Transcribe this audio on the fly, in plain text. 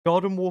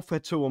Garden Warfare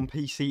 2 on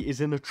PC is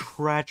in a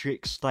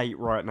tragic state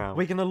right now.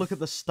 We're going to look at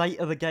the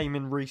state of the game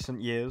in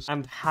recent years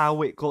and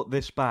how it got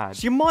this bad.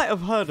 So you might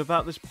have heard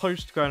about this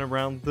post going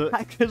around that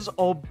hackers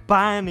are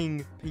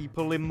banning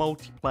people in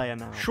multiplayer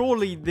now.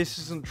 Surely this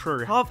isn't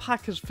true. How have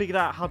hackers figured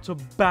out how to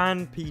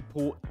ban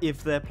people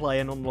if they're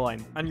playing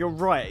online? And you're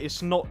right,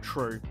 it's not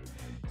true.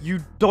 You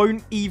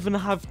don't even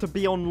have to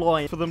be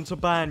online for them to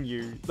ban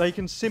you. They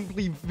can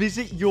simply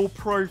visit your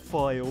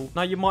profile.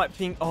 Now, you might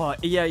think, oh,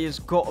 EA has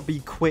got to be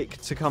quick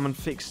to come and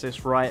fix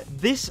this, right?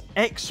 This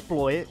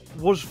exploit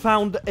was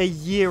found a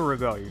year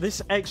ago.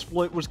 This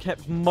exploit was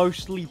kept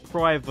mostly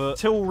private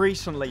till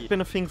recently. It's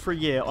been a thing for a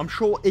year. I'm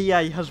sure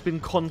EA has been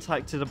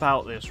contacted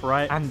about this,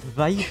 right? And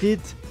they did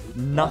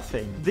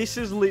nothing. This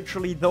is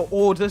literally the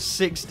Order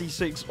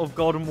 66 of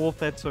Garden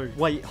Warfare 2.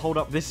 Wait, hold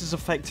up. This is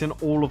affecting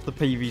all of the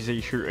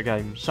PvZ shooter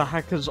games. So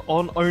hackers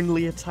aren't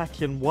only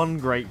attacking one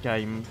great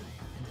game,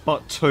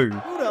 but two.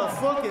 Who the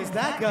fuck is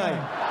that guy?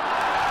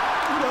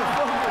 Who the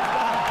fuck is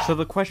that? So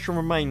the question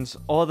remains,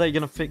 are they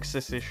going to fix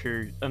this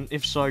issue? And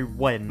if so,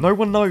 when? No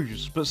one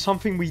knows, but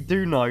something we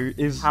do know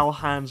is how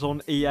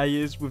hands-on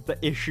EA is with the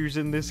issues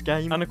in this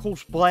game. And of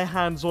course, by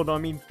hands-on, I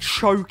mean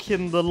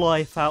choking the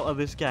life out of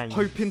this game.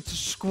 Hoping to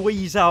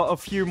squeeze out a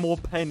few more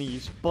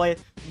pennies by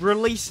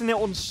releasing it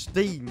on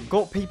Steam.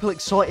 Got people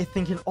excited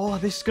thinking, oh,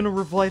 this is going to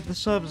revive the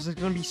servers. There's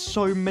going to be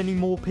so many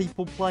more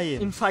people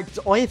playing. In fact,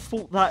 I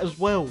thought that as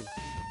well.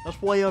 That's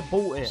why I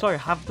bought it. So,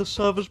 have the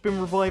servers been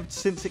revived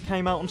since it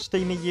came out on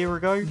Steam a year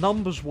ago?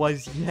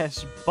 Numbers-wise,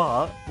 yes,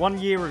 but 1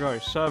 year ago,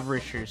 server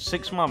issues.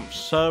 6 months,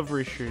 server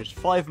issues.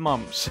 5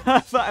 months,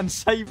 and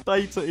save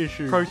data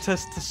issues.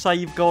 Protest to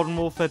save Garden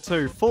Warfare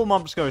 2. 4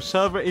 months ago,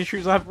 server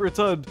issues have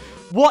returned.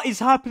 What is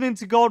happening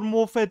to Garden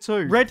Warfare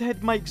 2?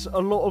 Redhead makes a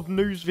lot of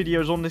news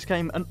videos on this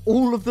game, and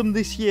all of them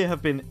this year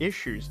have been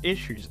issues.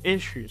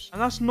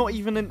 And that's not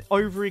even an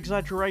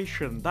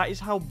over-exaggeration. That is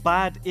how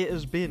bad it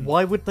has been.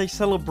 Why would they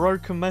sell a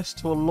broken mess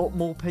to a lot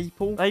more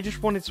people? They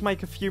just wanted to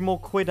make a few more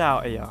quid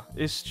out of you.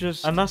 It's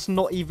just, and that's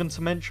not even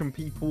to mention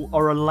people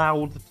are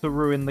allowed to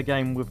ruin the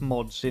game with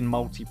mods in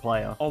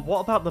multiplayer. Oh, what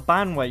about the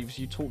ban waves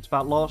you talked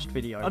about last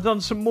video? I've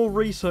done some more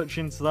research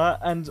into that,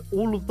 and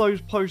all of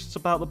those posts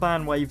about the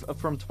ban wave are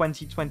from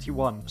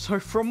 2021. So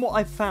from what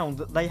I've found,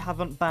 they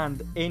haven't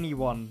banned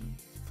anyone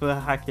for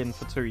hacking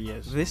for 2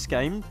 years. This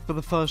game, for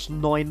the first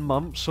 9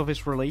 months of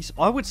its release,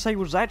 I would say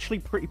was actually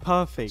pretty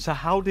perfect. So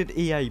how did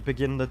EA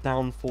begin the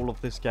downfall of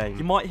this game?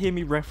 You might hear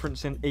me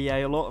referencing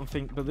EA a lot and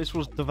think that this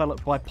was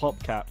developed by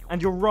PopCap.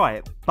 And you're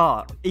right,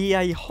 but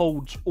EA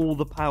holds all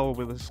the power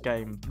with this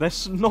game.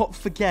 Let's not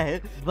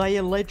forget, they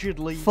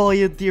allegedly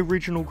fired the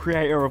original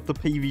creator of the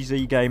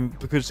PvZ game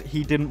because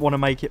he didn't want to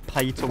make it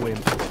pay to win.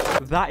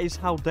 That is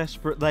how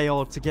desperate they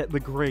are to get the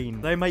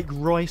green. They make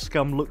Rice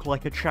Gum look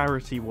like a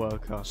charity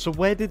worker. So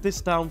where did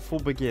this downfall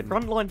begin?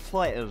 Frontline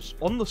Fighters,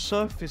 on the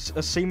surface,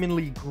 a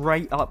seemingly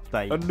great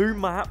update. A new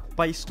map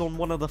based on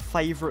one of the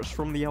favourites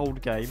from the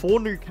old game. 4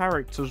 new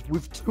characters,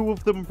 with 2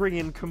 of them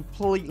bringing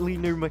completely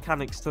new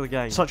mechanics to the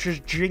game, such as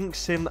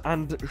jinxing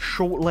and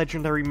short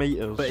legendary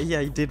meters. But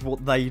EA did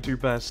what they do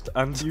best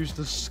and used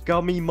a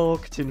scummy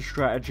marketing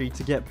strategy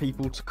to get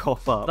people to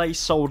cough up. They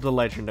sold the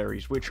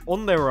legendaries, which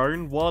on their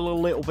own, while a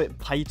little bit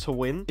pay to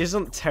win,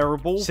 isn't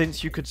terrible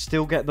since you could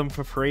still get them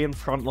for free in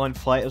Frontline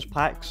Fighters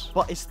packs,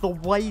 but it's the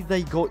way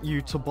they got you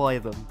to buy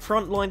them.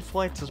 Frontline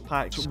Fighters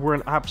packs were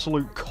an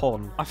absolute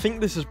con. I think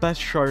this is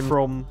best shown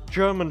from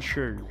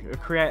GermanShu, a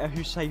creator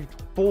who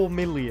saved 4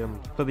 million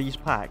for these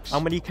packs. How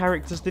many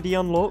characters did he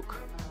unlock?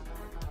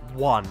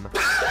 1.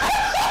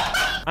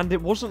 And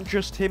it wasn't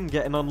just him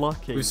getting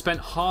unlucky. We've spent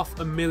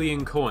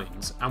 500,000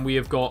 coins and we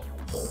have got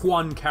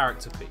 1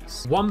 character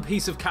piece. 1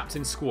 piece of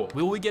Captain Squawk.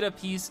 Will we get a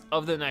piece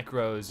of the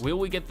Necros? Will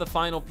we get the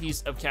final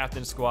piece of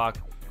Captain Squawk?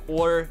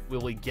 Or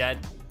will we get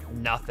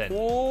nothing?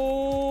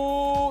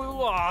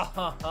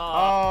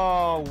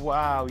 Oh,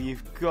 wow,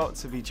 you've got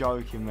to be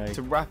joking me.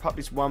 To wrap up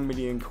this 1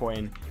 million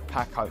coin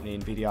pack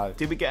opening video,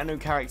 did we get a new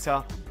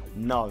character?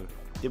 No.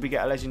 Did we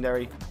get a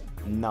legendary?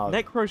 No.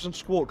 Necros and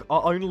Squawk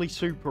are only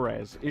super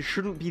rares. It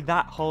shouldn't be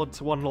that hard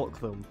to unlock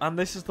them. And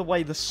this is the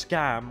way the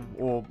scam,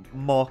 or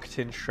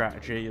marketing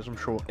strategy, as I'm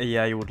sure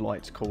EA would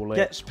like to call it,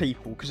 gets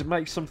people, because it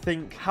makes them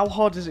think, how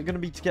hard is it going to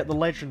be to get the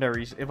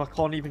legendaries if I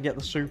can't even get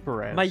the super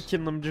rares?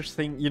 Making them just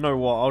think, you know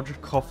what, I'll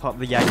just cough up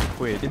the 8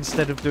 quid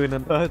instead of doing a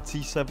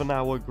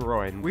 37-hour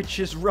grind, which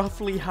is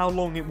roughly how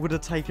long it would have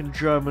taken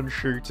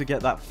GermanShu to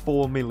get that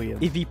 4 million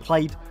if he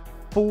played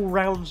full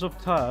rounds of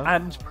turf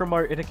and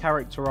promoted a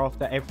character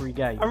after every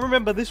game. And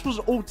remember, this was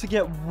all to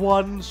get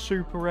 1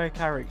 super rare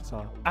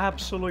character.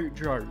 Absolute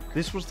joke.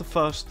 This was the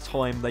first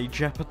time they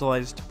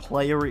jeopardized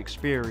player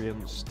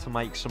experience to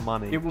make some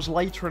money. It was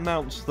later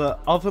announced that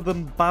other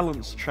than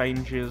balance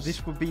changes,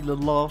 this would be the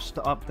last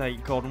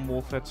update Garden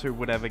Warfare 2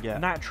 would ever get.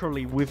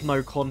 Naturally, with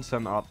no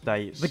content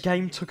updates, the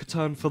game took a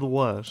turn for the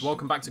worse.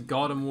 Welcome back to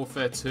Garden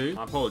Warfare 2.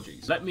 My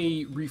apologies. Let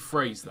me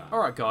rephrase that.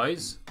 Alright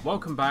guys,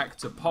 welcome back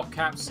to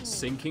PopCap's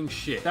Sinking Ship.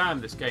 shit. Damn,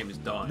 this game is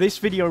dying. This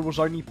video was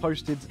only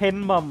posted 10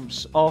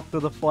 months after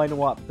the final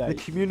update. The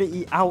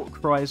community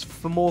outcries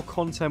for more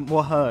content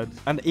were heard,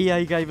 and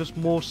EA gave us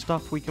more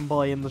stuff we can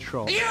buy in the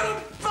shop. You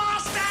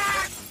bastard!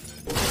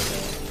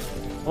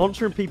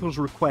 Answering people's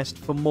request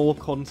for more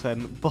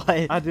content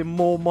by adding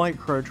more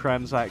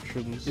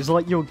microtransactions is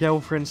like your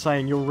girlfriend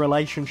saying your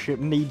relationship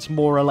needs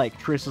more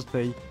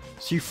electricity,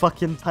 so you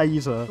fucking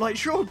taser. Like,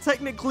 sure,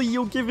 technically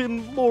you're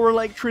giving more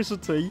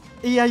electricity.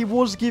 EA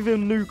was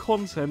giving new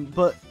content,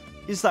 but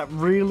is that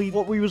really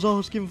what we was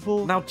asking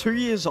for? Now, 2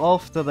 years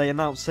after they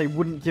announced they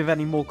wouldn't give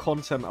any more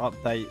content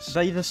updates,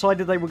 they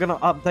decided they were going to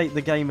update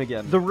the game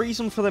again. The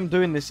reason for them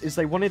doing this is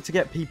they wanted to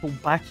get people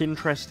back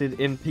interested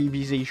in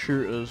PvZ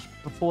shooters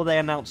before they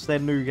announced their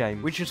new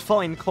game, which is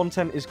fine,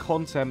 content is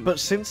content, but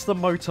since the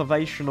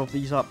motivation of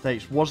these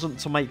updates wasn't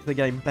to make the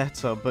game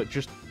better, but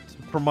just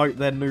promote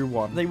their new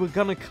one, they were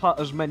gonna cut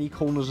as many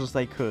corners as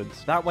they could.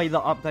 That way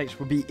the updates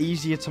would be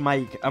easier to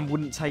make and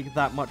wouldn't take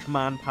that much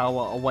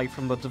manpower away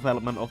from the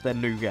development of their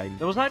new game.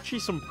 There was actually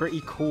some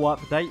pretty cool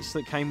updates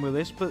that came with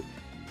this, but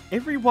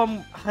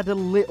everyone had a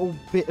little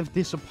bit of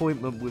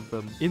disappointment with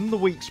them. In the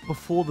weeks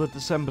before the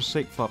December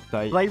 6th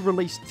update, they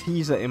released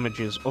teaser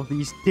images of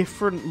these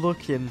different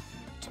looking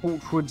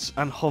Torchwoods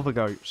and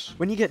Hovergoats.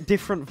 When you get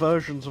different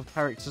versions of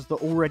characters that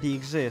already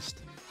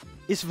exist,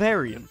 it's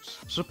variants.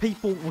 So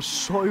people were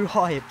so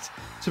hyped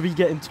to be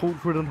getting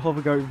Torchwood and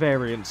Hovergoat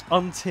variants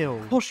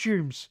until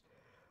costumes.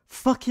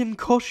 Fucking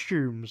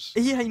costumes.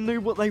 EA knew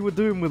what they were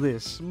doing with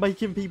this,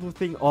 making people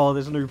think, oh,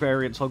 there's new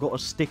variants, I've got to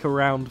stick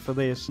around for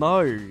this.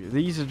 No,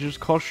 these are just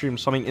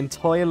costumes, something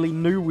entirely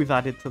new we've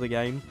added to the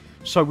game,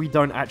 so we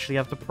don't actually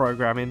have to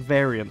program in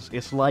variants.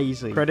 It's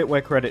lazy. Credit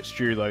where credit's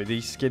due, though.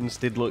 These skins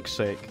did look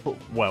sick.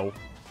 Well,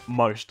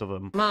 most of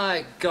them.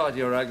 My God,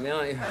 you're ugly,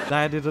 aren't you? They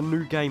added a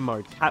new game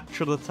mode,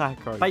 Capture the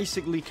Taco.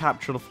 Basically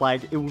capture the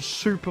flag. It was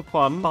super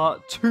fun,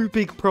 but two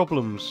big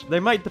problems.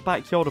 They made the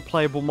backyard a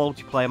playable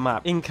multiplayer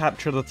map in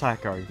Capture the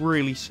Taco.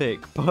 Really sick,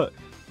 but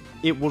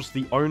it was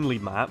the only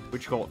map,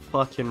 which got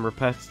fucking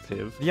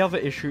repetitive. The other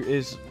issue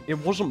is, it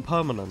wasn't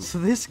permanent. So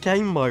this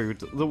game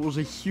mode, that was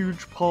a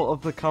huge part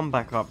of the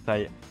comeback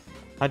update,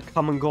 had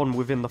come and gone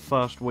within the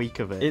first week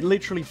of it. It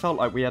literally felt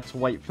like we had to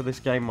wait for this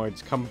game mode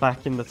to come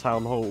back in the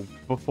town hall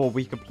before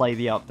we could play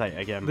the update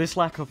again. This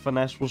lack of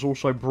finesse was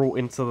also brought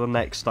into the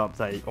next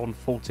update on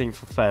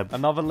 14th of Feb.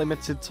 Another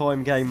limited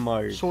time game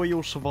mode.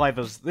 Soil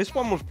Survivors. This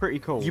one was pretty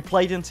cool. You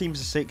played in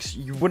teams of 6,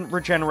 you wouldn't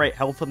regenerate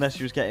health unless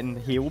you was getting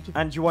healed,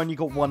 and you only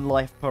got 1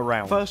 life per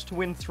round. First to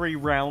win 3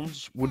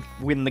 rounds would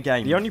win the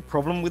game. The only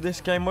problem with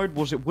this game mode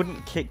was it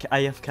wouldn't kick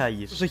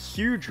AFKs. It was a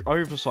huge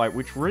oversight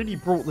which really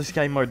brought this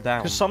game mode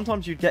down, because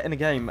sometimes you'd get in a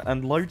game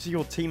and loads of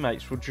your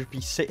teammates would just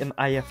be sitting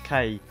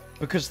AFK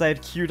because they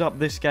had queued up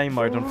this game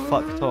mode and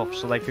fucked off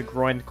so they could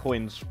grind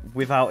coins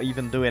without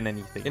even doing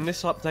anything. In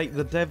this update,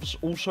 the devs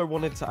also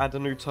wanted to add a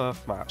new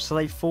turf map, so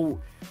they thought,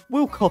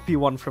 we'll copy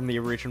one from the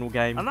original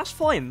game. And that's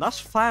fine, that's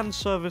fan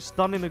service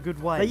done in a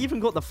good way. They even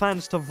got the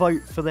fans to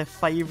vote for their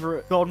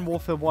favourite Garden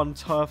Warfare 1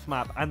 turf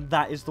map, and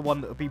that is the one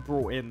that would be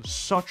brought in.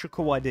 Such a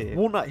cool idea.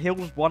 Walnut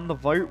Hills won the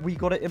vote, we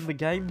got it in the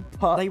game,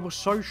 but they were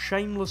so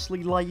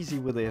shamelessly lazy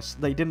with this,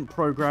 they didn't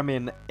program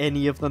in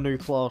any of the new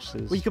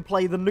classes. We could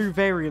play the new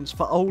variants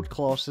for old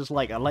classes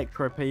like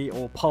Electro P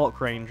or Park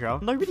Ranger.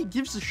 Nobody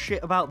gives a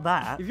shit about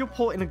that. If you're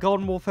porting a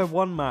Garden Warfare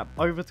 1 map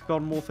over to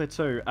Garden Warfare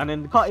 2 and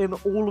then cutting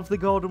all of the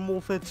Garden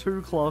Warfare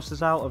 2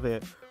 classes out of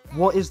it,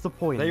 what is the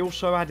point? They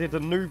also added a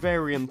new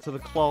variant to the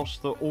class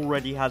that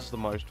already has the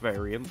most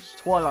variants.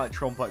 Twilight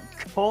Tromper,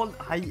 can't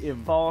hate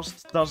him.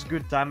 Fast, does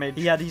good damage.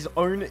 He had his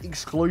own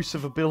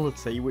exclusive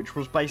ability, which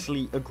was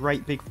basically a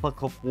great big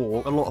fuck off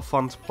walk. A lot of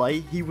fun to play.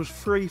 He was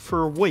free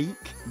for a week.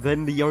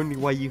 Then the only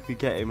way you could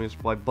get him is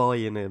by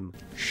buying him.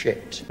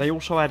 Shit. They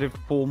also added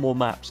 4 more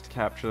maps to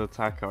Capture the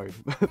Taco.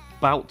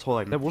 About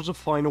time. There was a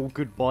final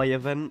goodbye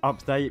event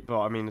update,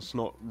 but I mean, it's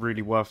not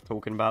really worth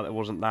talking about. There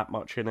wasn't that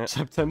much in it.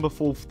 September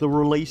 4th, the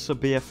release of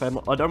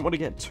BFN. I don't want to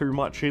get too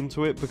much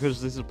into it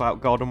because this is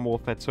about Garden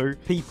Warfare 2.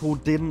 People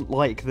didn't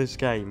like this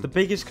game. The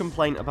biggest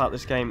complaint about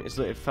this game is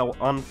that it felt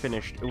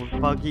unfinished. It was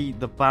buggy,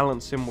 the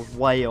balancing was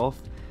way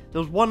off. There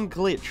was one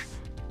glitch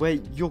where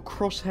your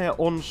crosshair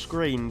on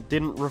screen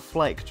didn't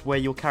reflect where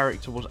your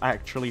character was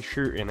actually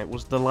shooting. It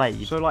was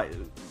delayed. So like,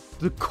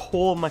 the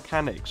core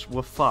mechanics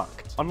were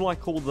fucked.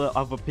 Unlike all the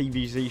other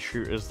PvZ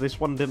shooters, this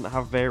one didn't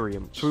have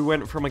variants. So we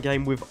went from a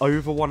game with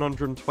over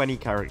 120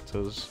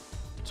 characters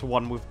to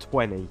one with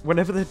 20.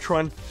 Whenever they try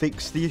and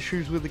fix the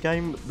issues with the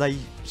game, they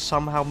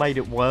somehow made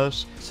it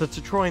worse. So to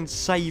try and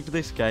save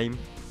this game,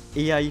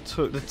 EA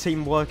took the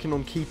team working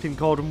on keeping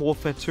Garden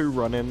Warfare 2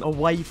 running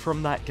away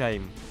from that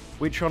game.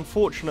 which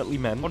unfortunately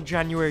meant on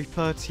January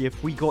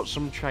 30th we got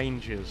some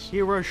changes.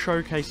 Hero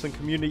Showcase and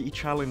Community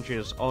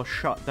Challenges are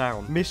shut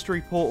down.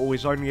 Mystery Portal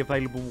is only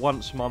available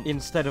once a month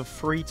instead of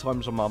 3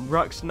 times a month.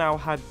 Rux now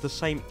had the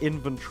same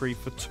inventory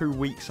for 2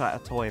 weeks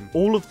at a time.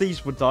 All of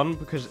these were done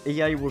because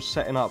EA was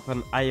setting up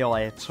an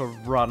AI to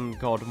run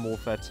Garden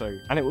Warfare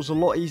 2, and it was a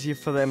lot easier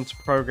for them to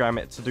program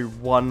it to do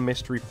 1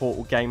 Mystery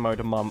Portal game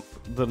mode a month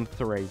than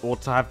 3, or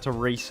to have to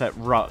reset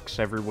Rux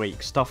every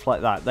week, stuff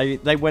like that.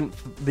 They went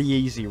the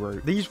easy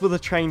route. These were the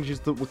changes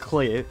that were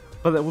clear,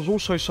 but there was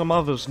also some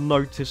others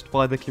noticed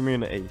by the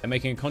community. And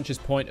making a conscious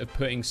point of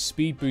putting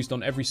speed boost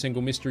on every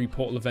single Mystery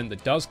Portal event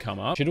that does come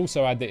up. Should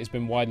also add that it's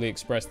been widely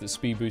expressed that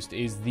speed boost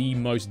is the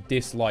most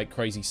disliked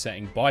crazy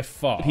setting by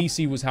far.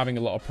 PC was having a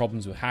lot of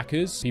problems with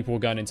hackers. People were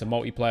going into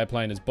multiplayer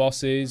playing as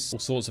bosses, all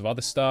sorts of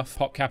other stuff.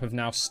 PopCap have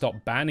now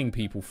stopped banning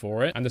people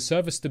for it, and the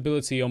server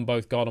stability on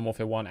both Garden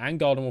Warfare 1 and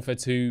Garden Warfare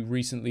 2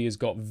 recently has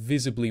got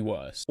visibly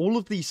worse. All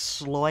of these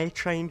sly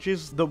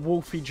changes that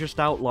Wolfy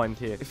just outlined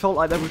here, it felt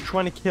like they were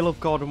trying to kill off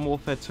Garden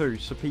Warfare 2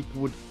 so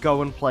people would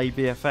go and play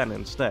BFN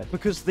instead.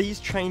 Because these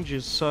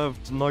changes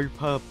served no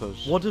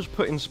purpose. What does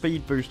putting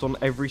speed boost on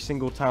every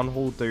single town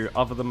hall do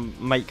other than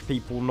make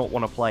people not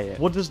want to play it?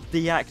 What does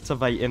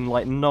deactivating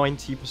like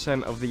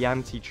 90% of the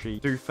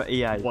anti-cheat do for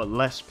EA? What,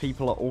 less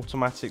people are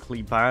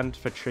automatically banned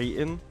for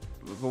cheating?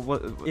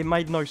 It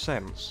made no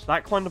sense.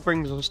 That kind of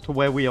brings us to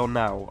where we are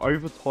now.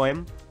 Over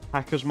time,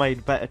 hackers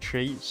made better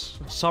cheats.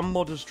 Some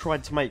modders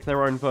tried to make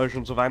their own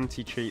versions of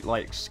anti-cheat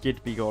like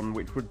Skid Be Gone,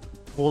 which would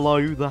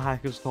blow the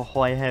hackers to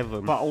high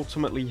heaven. But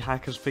ultimately,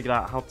 hackers figured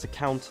out how to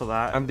counter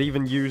that and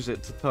even use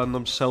it to turn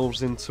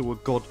themselves into a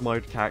god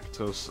mode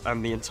cactus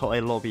and the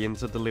entire lobby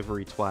into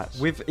delivery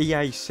twats. With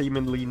EA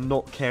seemingly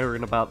not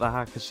caring about the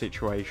hacker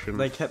situation,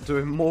 they kept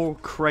doing more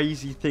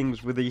crazy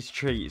things with these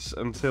cheats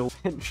until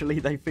eventually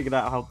they figured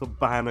out how to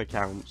ban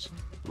accounts.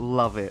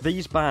 Love it.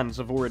 These bans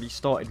have already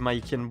started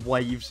making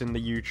waves in the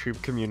YouTube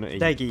community.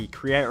 Deggy,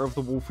 creator of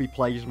the Wolfy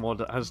Playz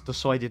mod, has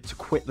decided to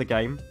quit the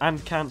game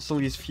and cancel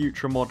his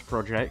future mod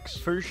projects.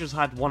 Foosh has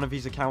had one of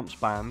his accounts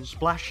banned.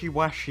 Splashy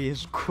Washy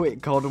has quit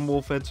Garden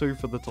Warfare 2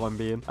 for the time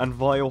being, and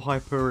Vile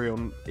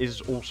Hyperion is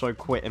also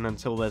quitting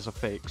until there's a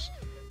fix.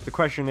 The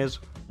question is,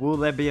 will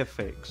there be a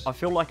fix? I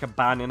feel like a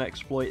banning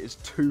exploit is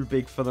too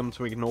big for them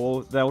to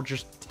ignore. They'll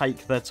just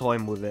take their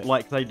time with it,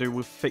 like they do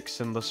with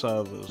fixing the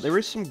servers. There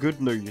is some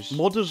good news.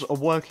 Modders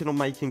are working on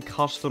making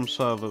custom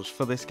servers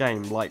for this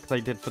game, like they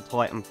did for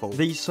Titanfall.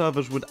 These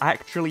servers would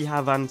actually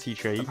have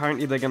anti-cheat.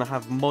 Apparently they're going to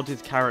have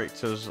modded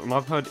characters, and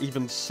I've heard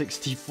even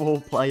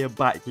 64-player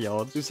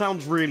backyards. It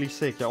sounds really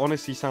sick. It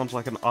honestly sounds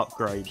like an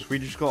upgrade. We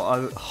just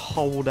gotta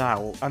hold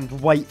out and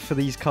wait for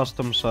these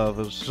custom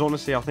servers. Because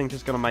honestly, I think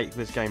it's going to make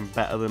this game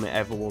better than it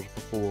ever was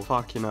before.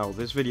 Fucking hell,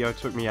 this video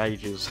took me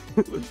ages.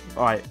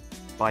 Alright,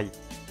 bye.